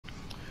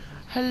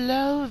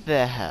Hello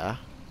there.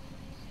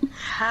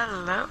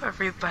 Hello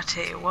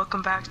everybody,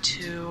 welcome back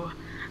to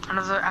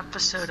another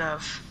episode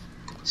of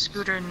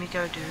Scooter and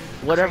Miko do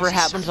Whatever crazy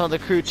happens stuff. on the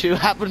crew 2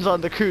 happens on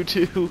the crew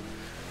 2.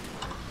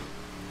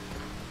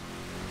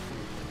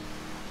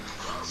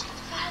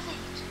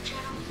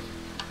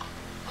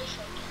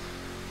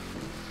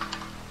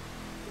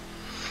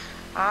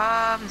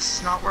 This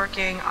is not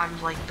working. I'm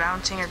like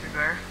bouncing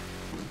everywhere.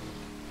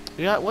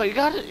 You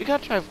gotta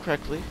drive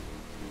correctly.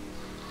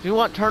 If you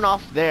want, turn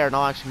off there and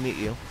I'll actually meet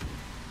you.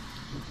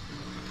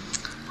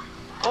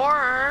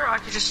 Or I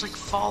could just like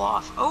fall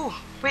off. Oh,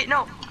 wait,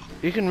 no.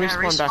 You can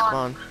respawn back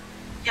on.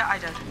 Yeah, I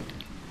did.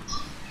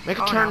 Make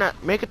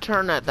a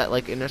turn at that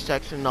like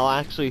intersection and I'll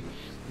actually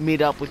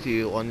meet up with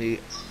you on the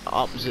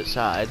opposite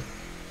side.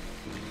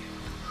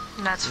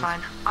 That's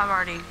fine. I'm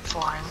already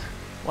flying.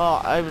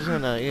 Well, I was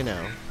gonna, you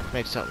know,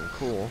 make something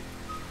cool.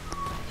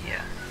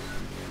 Yeah.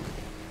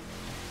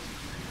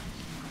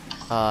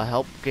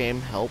 Help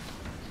game, help.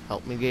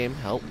 Help me game,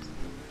 help.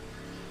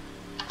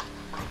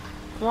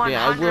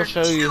 Yeah, I will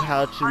show you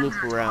how to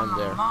loop around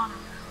there.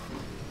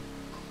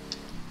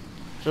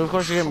 So of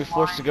course you're gonna be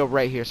forced to go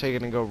right here, so you're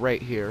gonna go right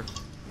here.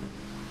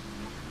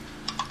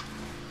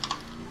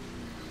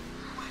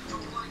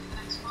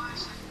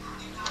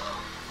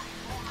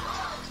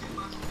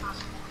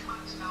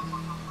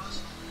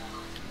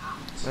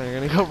 And you're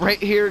gonna go right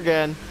here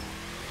again.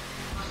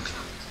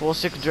 Full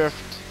stick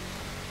drift.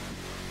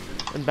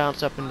 And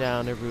bounce up and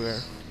down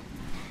everywhere.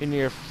 In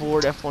your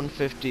Ford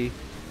F-150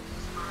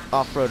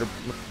 off-roader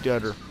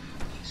doter.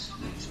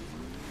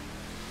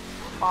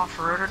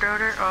 Off-roader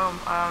doter?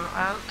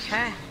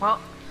 Okay.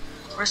 Well,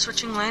 we're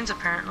switching lanes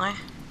apparently.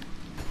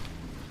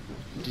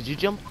 Did you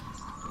jump?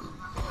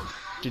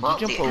 Did you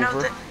jump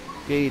over?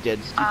 Yeah, you did.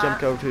 You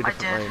jumped over to a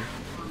different lane.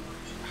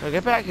 Now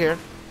get back here.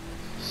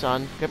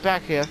 Son, get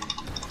back here.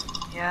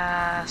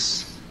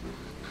 Yes.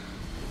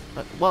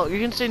 Well, you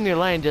can stay in your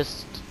lane,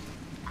 just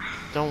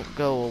don't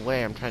go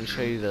away. I'm trying to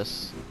show you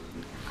this.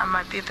 I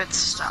might be a bit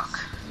stuck.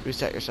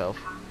 Reset yourself.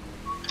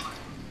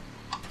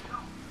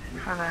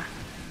 Okay.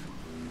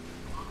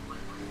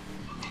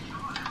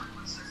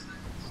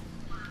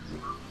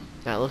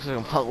 Now it looks like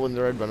I'm following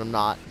the road, but I'm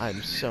not.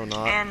 I'm so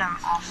not. And I'm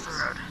off the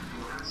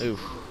road.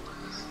 Oof.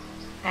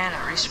 And I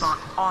respawn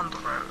on the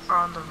road, or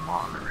on the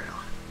monorail.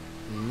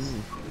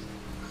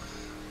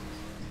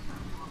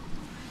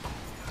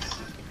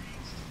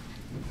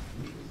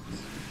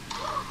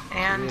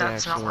 And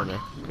that's not working.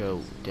 Wanna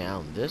go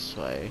down this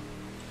way.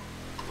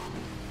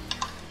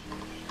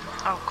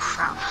 Oh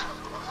crap.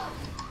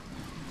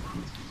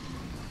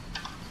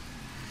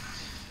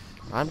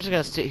 I'm just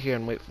gonna sit here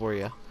and wait for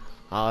you.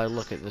 I'll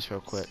look at this real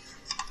quick.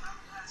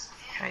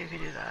 Yeah, you could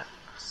do that.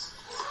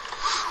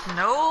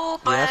 No,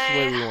 but yeah, that's the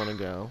way we want to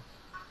go.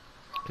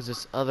 Because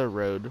this other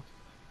road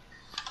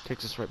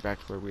takes us right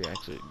back to where we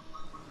actually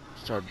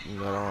started and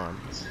got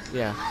on.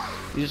 Yeah,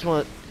 you just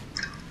want.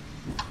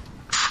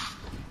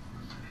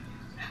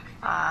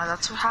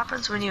 That's what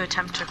happens when you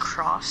attempt to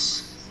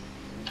cross.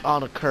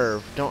 On a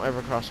curve. Don't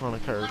ever cross on a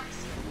curve.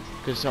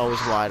 Because it's always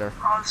wider.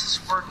 Oh, this is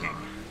working.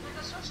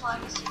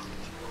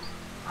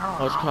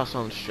 Let's cross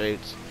on the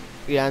straights.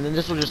 Yeah, and then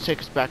this will just take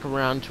us back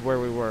around to where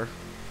we were.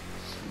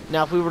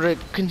 Now, if we were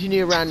to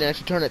continue around and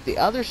actually turn at the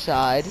other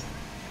side,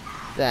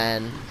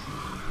 then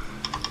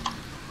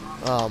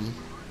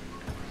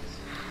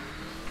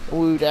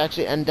we would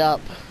actually end up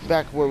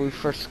back where we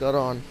first got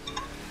on.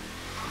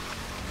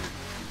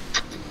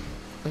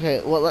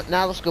 Okay, well,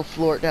 now let's go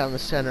floor it down the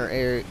center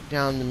area,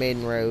 down the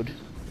main road,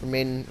 the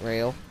main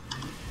rail.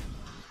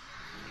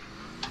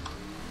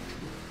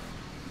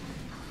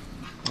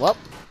 Well,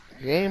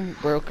 game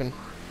broken.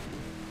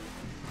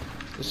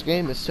 This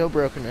game is so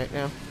broken right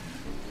now.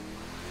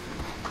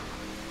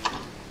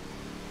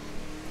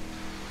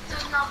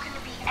 There's not going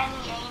to be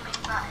any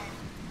aiming button.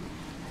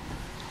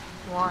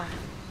 Why?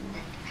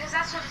 Because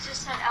that's what it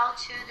just said,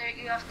 L2, there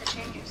you have to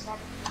change your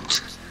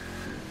settings.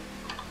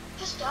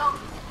 Just don't.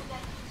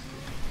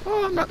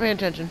 Oh, I'm not paying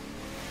attention.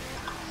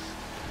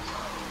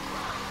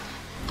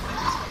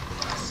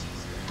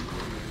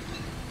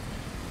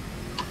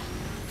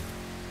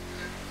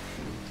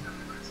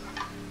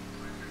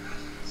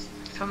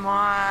 Come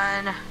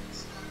on.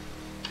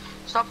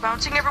 Stop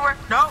bouncing everywhere.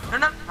 No, no,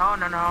 no, no,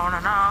 no, no, no,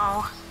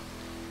 no.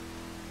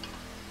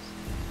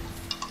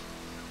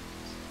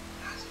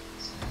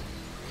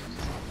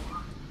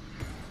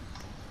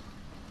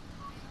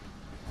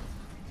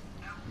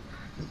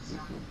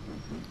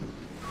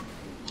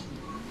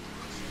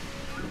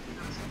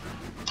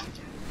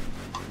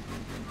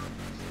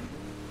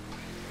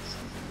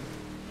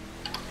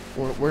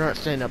 We're not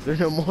staying up there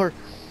no more.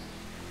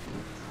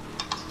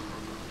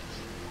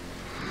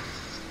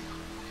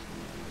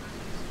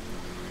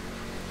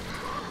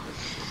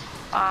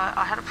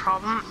 I had a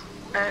problem.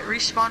 It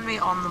respawned me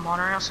on the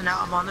monorail, so now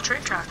I'm on the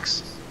train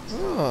tracks.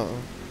 Oh.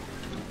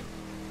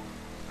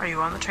 Are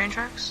you on the train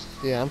tracks?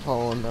 Yeah, I'm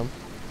following them.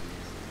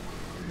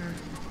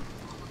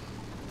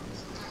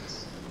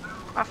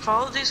 I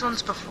followed these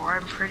ones before,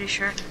 I'm pretty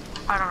sure.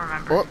 I don't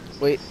remember. Oh,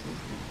 wait.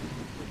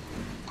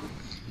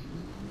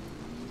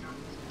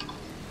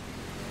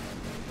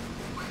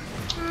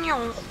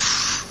 Hold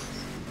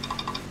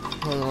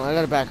on, I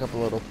gotta back up a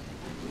little.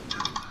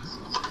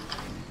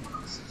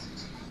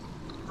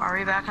 Are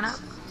we backing up?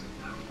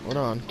 Hold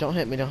on, don't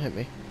hit me, don't hit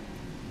me.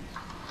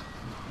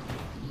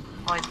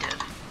 Oh, I did.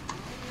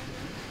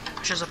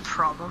 Which is a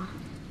problem.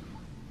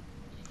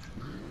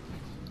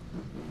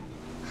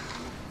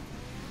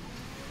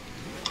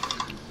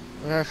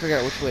 I gotta figure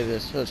out which way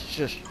this. So it's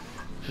just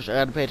I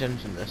gotta pay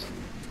attention to this.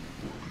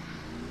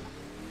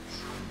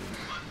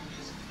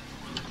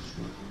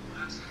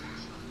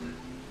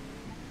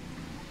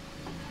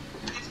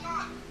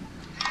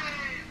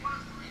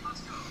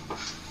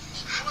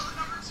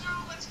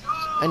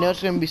 I know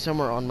it's gonna be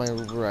somewhere on my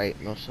right,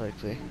 most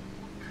likely.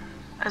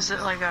 Is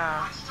it like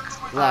a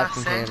Live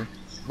thing? container.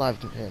 Live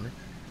container.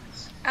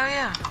 Oh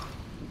yeah.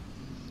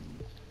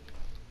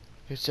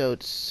 Okay, so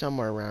it's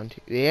somewhere around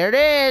here. There it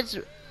is!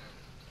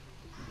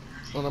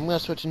 Well, I'm gonna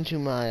switch into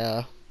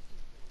my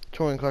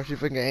touring car, see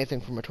if I can get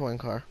anything from a touring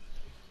car.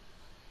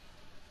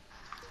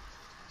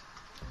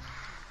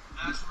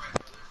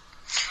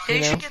 Yeah,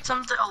 you know? should get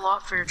something a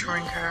lot for your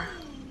touring car.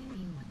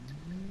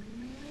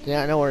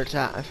 Yeah, I know where it's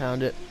at. I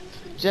found it.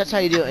 So that's how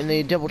you do it, and then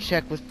you double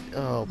check with.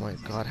 Oh my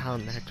God, how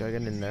in the heck do I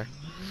get in there?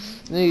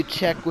 And then you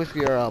check with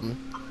your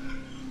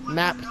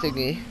map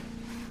thingy,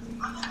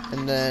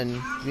 and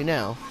then you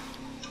know.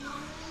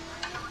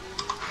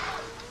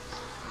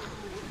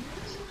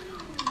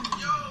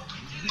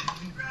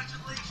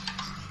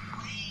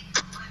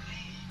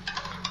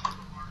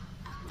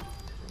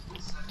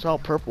 It's all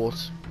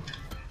purples.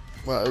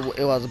 Well,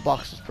 it was. The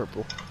box is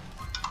purple.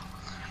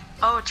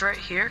 Oh, it's right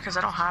here? Because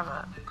I don't have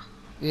it.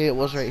 Yeah, it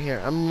was right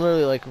here. I'm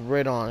literally like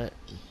right on it.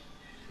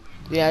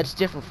 Yeah, it's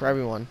different for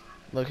everyone.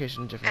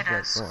 Location different It for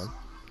is. everyone.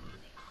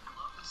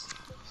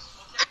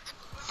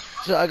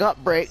 So I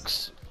got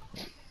brakes.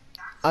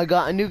 I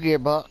got a new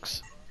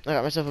gearbox. I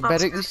got myself a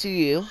better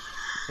ECU.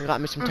 I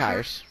got me some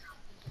tires.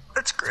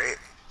 That's great.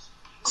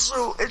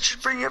 So it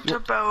should bring you up to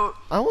about.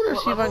 I want to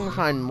what see if I level? can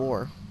find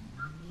more.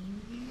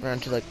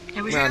 Around to like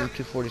Yeah, we around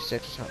should-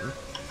 246 or something.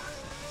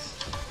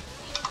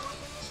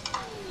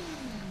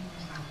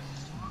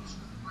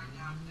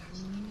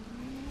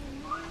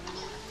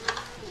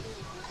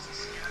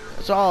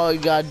 That's all you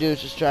gotta do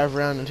is just drive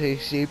around until you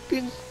see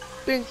bing,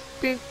 bing,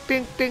 bing,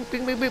 bing, bing,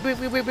 bing, bing, bing, bing,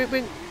 bing, bing, bing,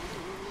 bing,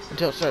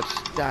 until it starts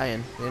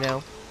dying, you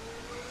know?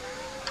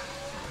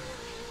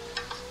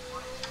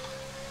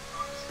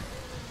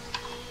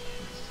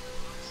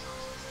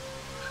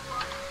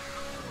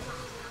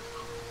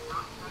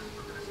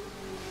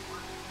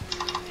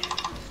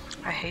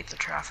 I hate the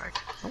traffic.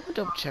 I want to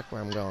double check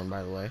where I'm going,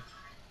 by the way.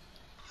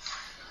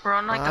 We're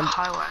on like the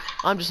highway.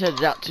 I'm just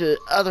headed out to the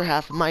other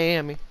half of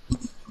Miami.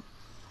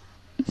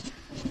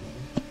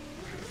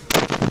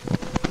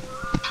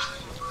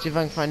 See if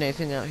I can find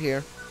anything out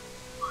here.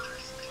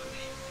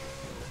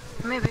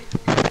 Maybe.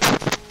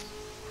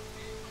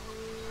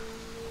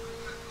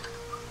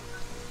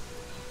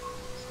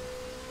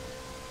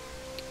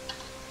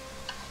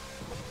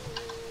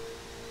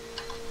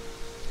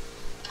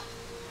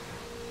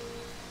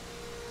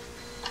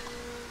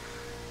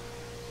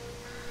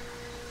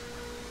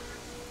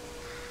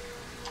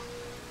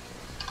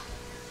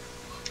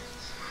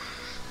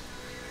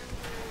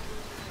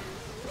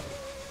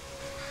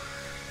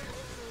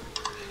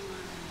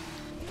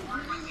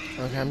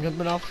 Okay, I'm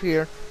jumping off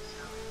here.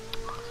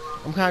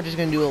 I'm kind of just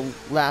gonna do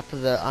a lap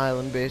of the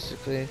island,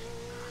 basically.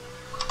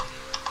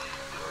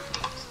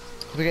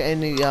 If we get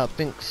any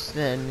pinks,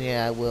 then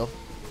yeah, I will.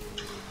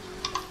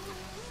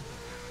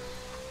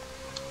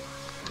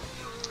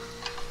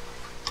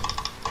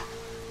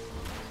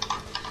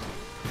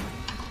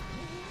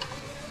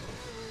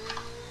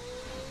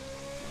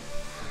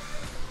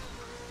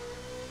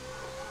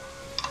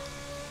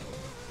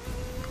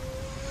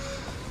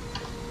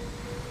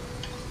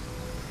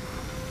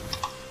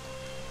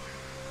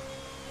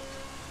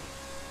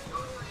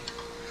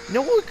 You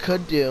know what we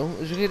could do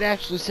is we could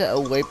actually set a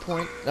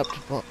waypoint up to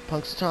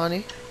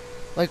Punxsutawney,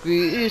 like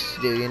we used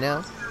to do, you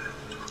know,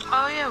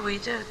 Oh yeah, we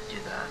did do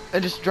that.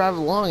 and just drive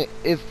along it.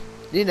 If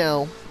you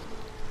know,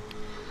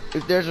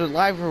 if there's a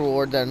live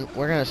reward, then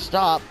we're gonna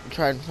stop and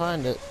try and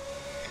find it.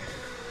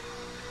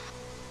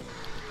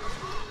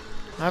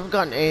 I haven't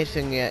gotten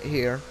anything yet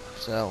here,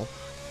 so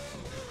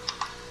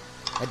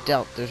I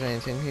doubt there's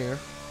anything here.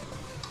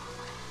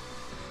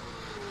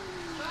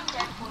 Doing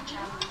Deadpool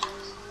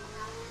challenges.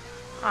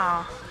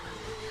 Oh.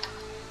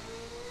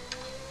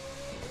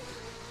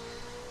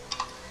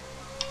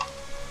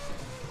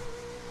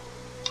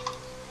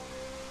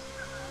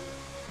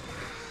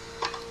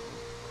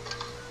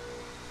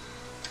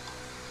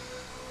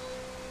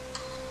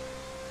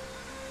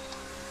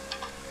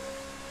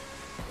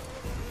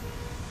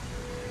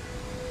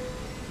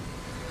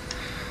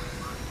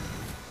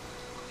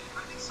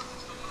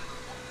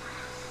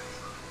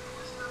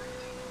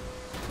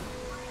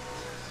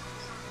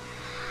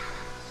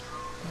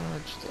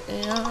 Dodge the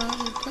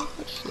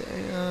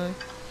AI,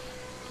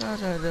 dodge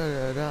the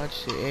AI,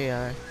 dodge the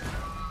AI.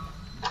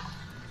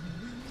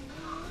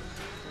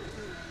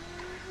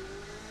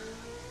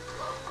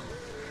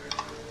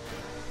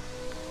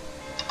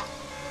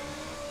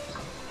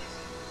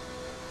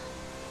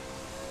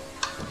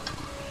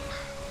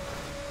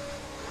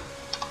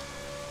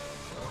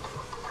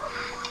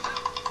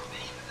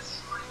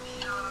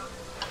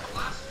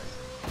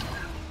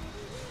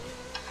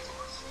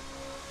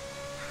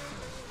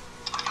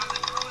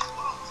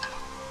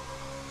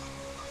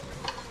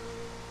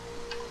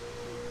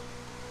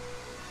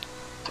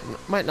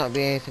 Might not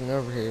be anything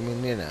over here. I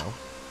mean, you know.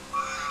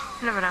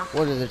 You never know.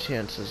 What are the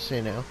chances,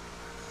 you know?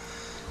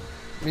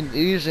 I mean, they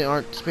usually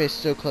aren't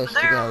spaced so close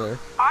together.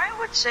 I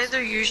would say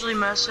they're usually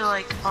mostly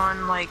like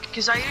on like,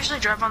 cause I usually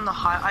drive on the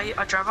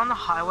I drive on the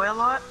highway a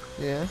lot.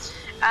 Yeah.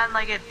 And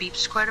like it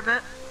beeps quite a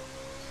bit.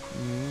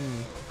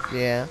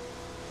 Yeah.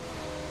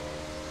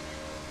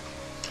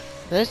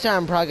 This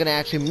time I'm probably gonna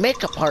actually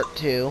make a part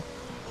 2,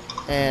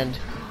 and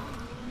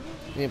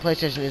the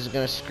PlayStation isn't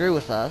gonna screw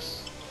with us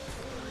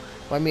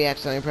by me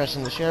accidentally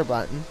pressing the share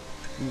button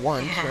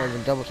once rather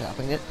than double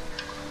tapping it,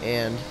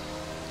 and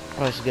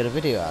probably should get a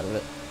video out of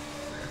it.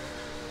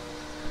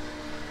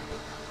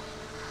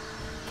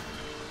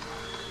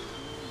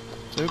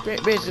 So we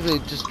basically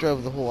just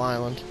drove the whole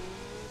island.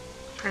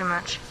 Pretty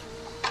much.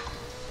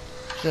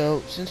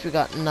 So since we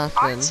got nothing,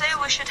 I'd say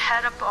we should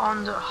head up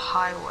on the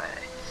highway.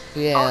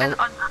 yeah.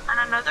 Oh, and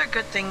another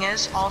good thing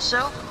is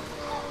also,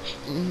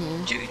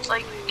 dude,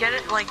 like get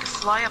it, like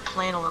fly a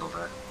plane a little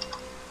bit.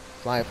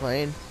 Fly a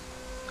plane.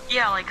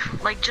 Yeah,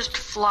 like just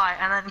fly,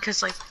 and then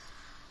cause like.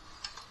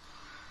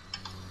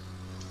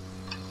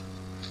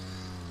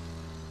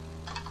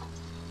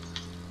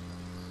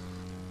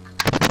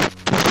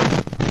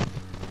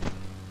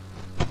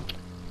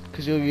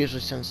 Because you'll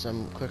usually sense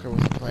them quicker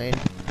with the plane.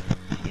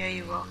 Yeah,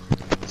 you will.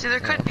 See, there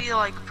could be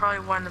like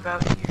probably one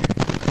about here.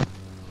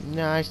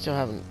 No, I still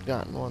haven't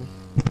gotten one.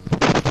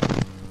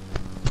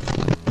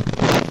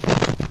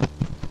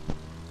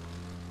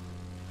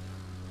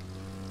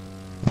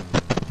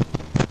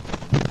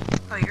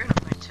 Oh, you're in a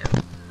plane too.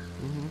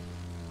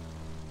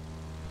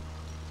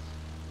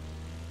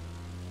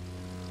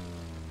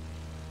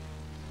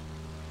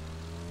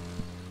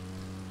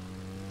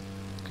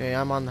 Okay,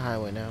 I'm on the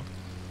highway now.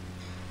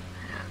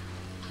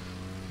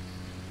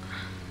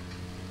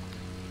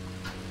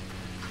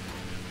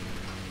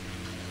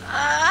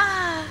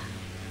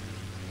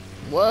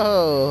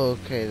 Whoa,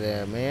 okay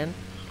there, man.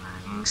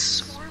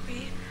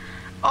 Swarby.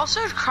 Also,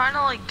 kind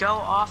of like go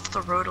off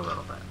the road a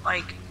little bit,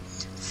 like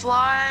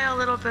fly a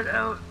little bit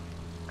out,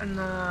 and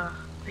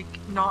like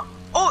not.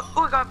 Oh,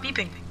 I got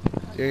beeping.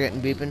 You're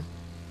getting beeping.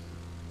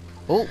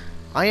 Oh,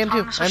 I am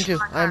too. I'm too.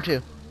 I'm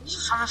too.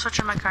 Just on the switch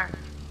in my car.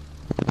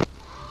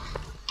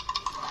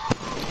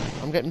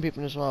 I'm getting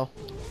beeping as well.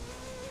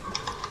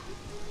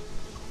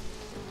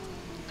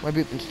 My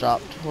beeping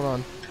stopped. Hold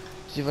on.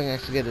 See if I can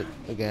actually get it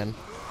again.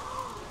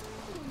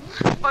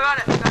 Oh, I got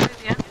it. I got it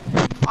again.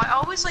 I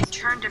always like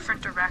turn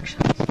different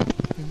directions.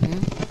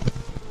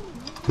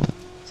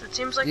 So it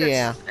seems like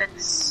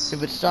it's.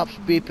 If it stops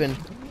beeping,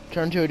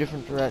 turn to a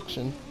different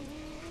direction.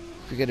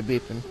 If you get a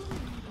beeping.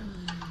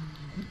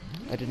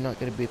 I did not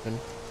get a beeping.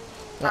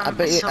 No, I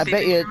bet you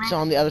it's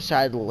on the other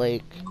side of the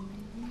lake.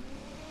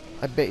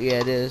 I bet you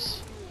it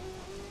is.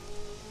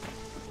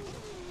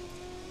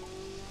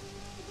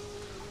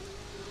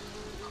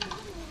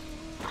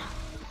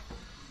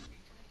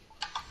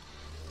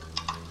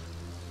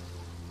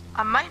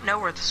 I might know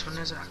where this one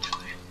is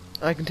actually.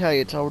 I can tell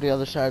you it's over the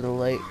other side of the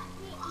lake.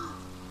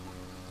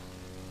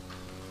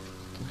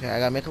 Okay, I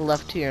gotta make a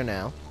left here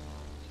now.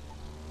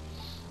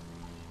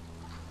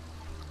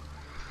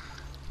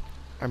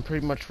 I'm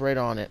pretty much right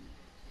on it.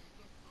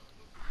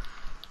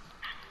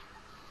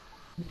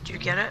 Did you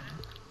get it?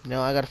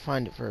 No, I gotta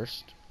find it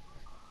first.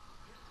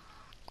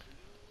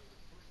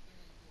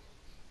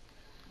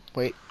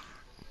 Wait.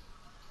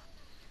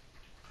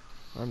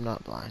 I'm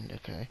not blind,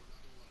 okay.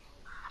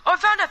 Oh, I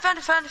found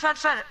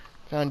it.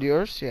 Found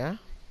yours, yeah?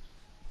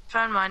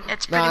 Found mine.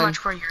 It's pretty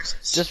much where yours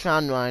is. Just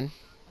found mine.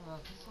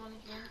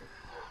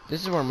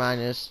 This is where mine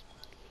is.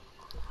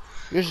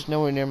 Yours is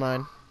nowhere near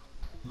mine.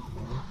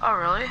 Oh,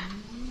 really?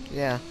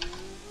 Yeah.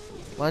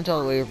 Mine's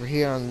all the way over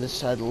here on this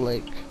side of the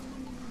lake.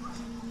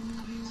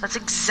 That's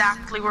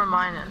exactly where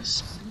mine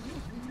is.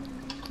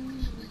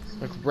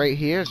 Like right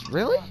here?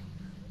 Really?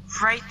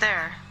 Right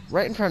there.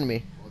 Right in front of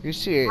me. Are you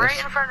serious?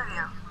 Right in front of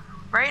you.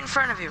 Right in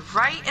front of you.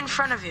 Right in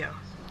front of you.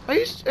 Are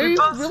you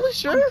really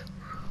sure?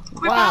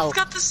 We both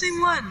got the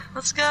same one.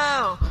 Let's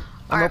go.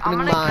 I'm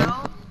opening mine.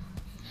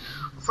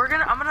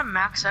 I'm gonna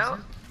max out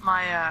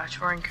my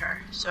touring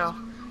car. So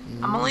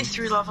I'm only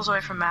 3 levels away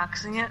from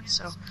maxing it.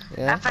 So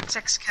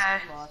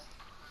FX6K.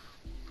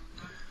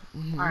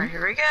 Alright,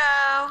 here we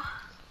go.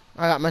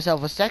 I got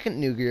myself a second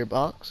new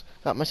gearbox.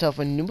 Got myself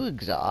a new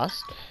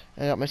exhaust.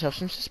 And I got myself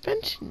some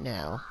suspension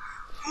now.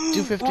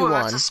 251. Ooh,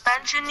 I got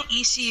suspension,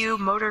 ECU,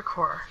 motor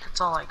core. That's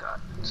all I got.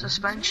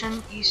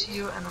 Suspension,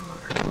 ECU, and a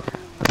motor core.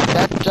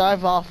 That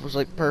drive off was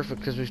like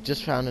perfect because we've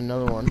just found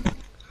another one.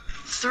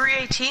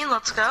 318,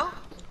 let's go.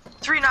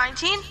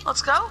 319,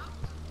 let's go.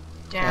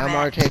 Damn I'm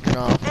already taking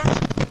off.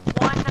 It's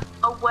 1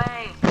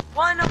 away.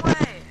 1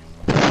 away.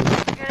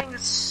 You're getting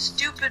this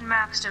stupid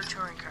maxed out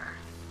touring car.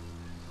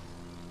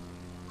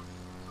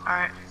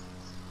 Alright.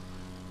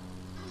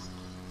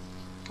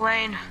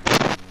 Plane.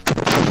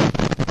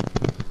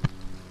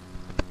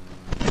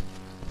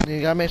 You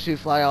gotta make sure you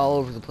fly all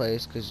over the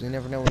place because you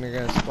never know when you're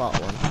gonna spot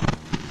one.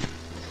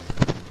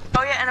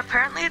 Oh yeah, and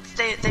apparently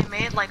they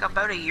made like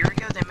about a year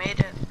ago they made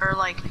it, or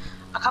like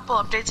a couple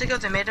updates ago,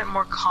 they made it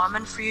more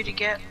common for you to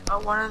get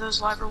one of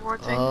those live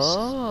reward things.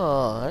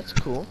 Oh, that's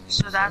cool.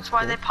 So that's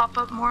why they pop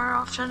up more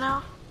often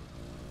now.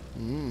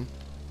 Hmm.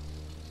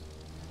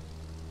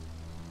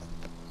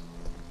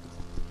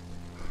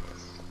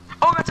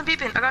 Oh, I got some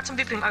beeping. I got some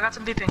beeping. I got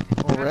some beeping.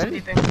 Already?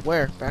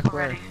 Where? Back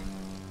Already. where?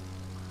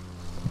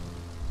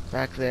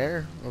 Back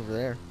there? Over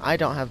there. I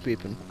don't have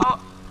beeping.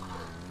 Oh.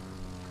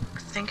 I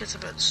think it's a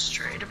bit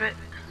straight a bit.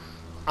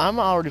 I'm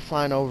already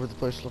flying over the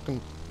place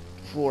looking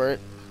for it.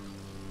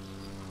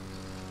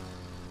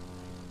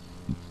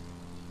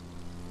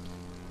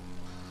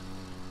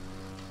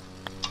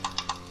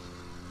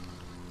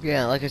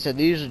 Yeah, like I said,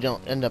 they usually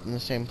don't end up in the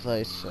same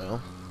place,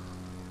 so.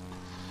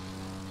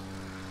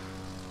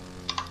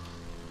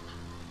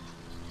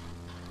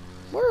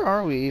 Where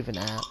are we even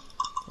at,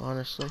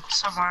 honestly?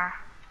 Somewhere.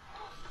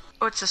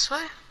 Oh, it's this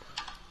way?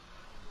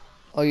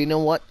 Oh, you know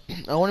what?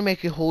 I want to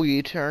make a whole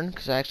U-turn,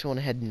 because I actually want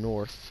to head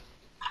north.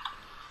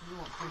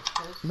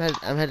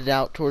 I'm headed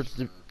out towards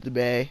the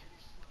bay.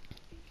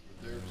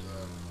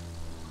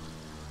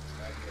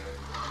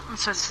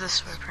 So it's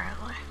this way,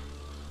 apparently.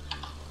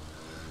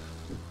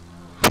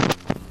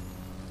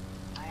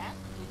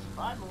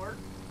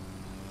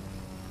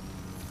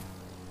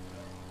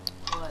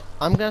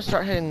 I'm gonna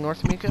start heading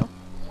north, Miko.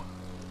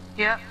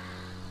 Yeah.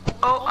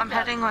 Oh, I'm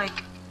heading like...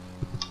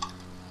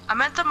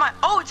 I'm at the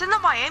Oh, it's in the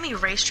Miami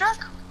racetrack?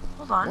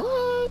 Hold on.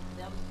 What?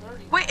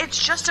 Wait,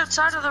 it's just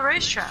outside of the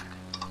racetrack.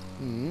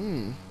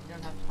 Hmm.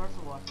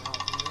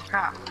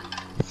 Crap.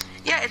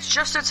 Yeah, it's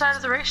just outside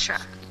of the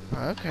racetrack.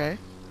 Okay.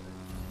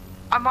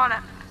 I'm on it.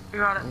 We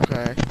got it.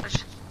 Okay. I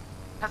just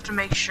have to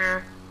make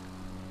sure.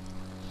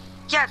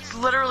 Yeah, it's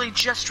literally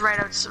just right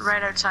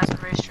outside the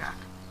racetrack.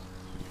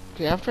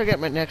 Okay, after I get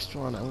my next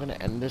one, I'm gonna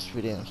end this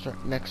video and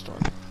start the next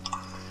one.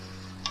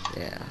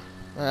 Yeah.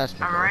 That's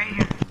my I'm goal. right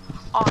here.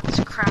 Oh, it's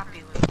crappy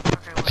loot.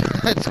 Okay,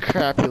 wait. That's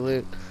crappy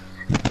loot.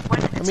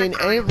 I mean,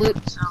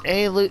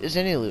 any loot is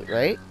any loot,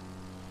 right?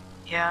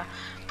 Yeah,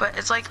 but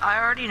it's like, I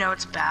already know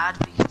it's bad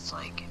because,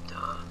 like,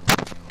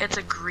 it's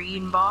a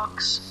green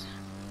box.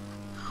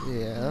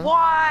 Yeah.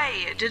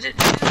 Why did it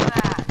do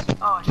that?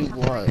 Oh, Do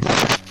what?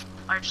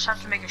 I just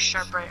have to make a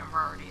sharp right and we're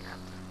already at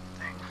the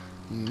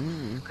thing.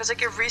 Hmm. Because it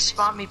could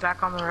respawn me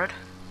back on the road.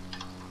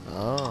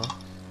 Oh.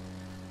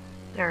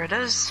 There it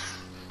is.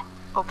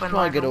 Open Probably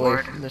live get away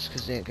reward. from this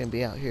because they ain't gonna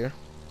be out here.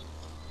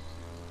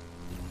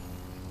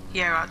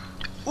 Yeah.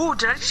 Ooh,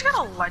 did I just get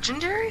a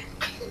legendary?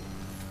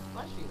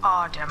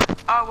 Oh, damn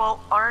it. Oh,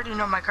 well, I already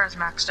know my car's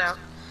maxed out.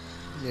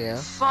 Yeah.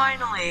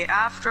 Finally,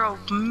 after a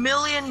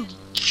million...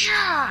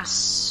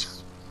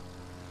 Yes!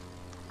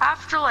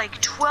 After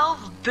like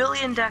 12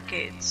 billion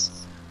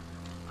decades,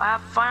 I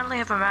finally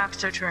have a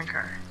maxed out touring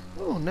car.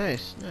 Oh,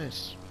 nice,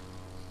 nice.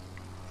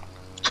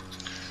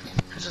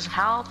 This doesn't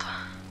help.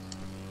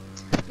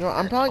 You know,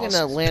 I'm probably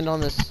gonna land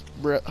on this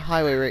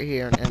highway right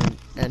here and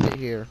end it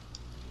here.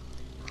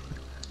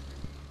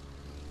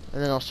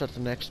 And then I'll start the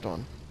next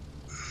one.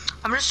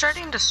 I'm just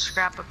starting to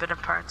scrap a bit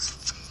of parts.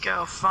 Let's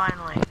go,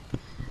 finally.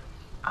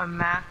 A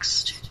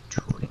maxed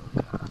touring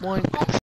car. Boink.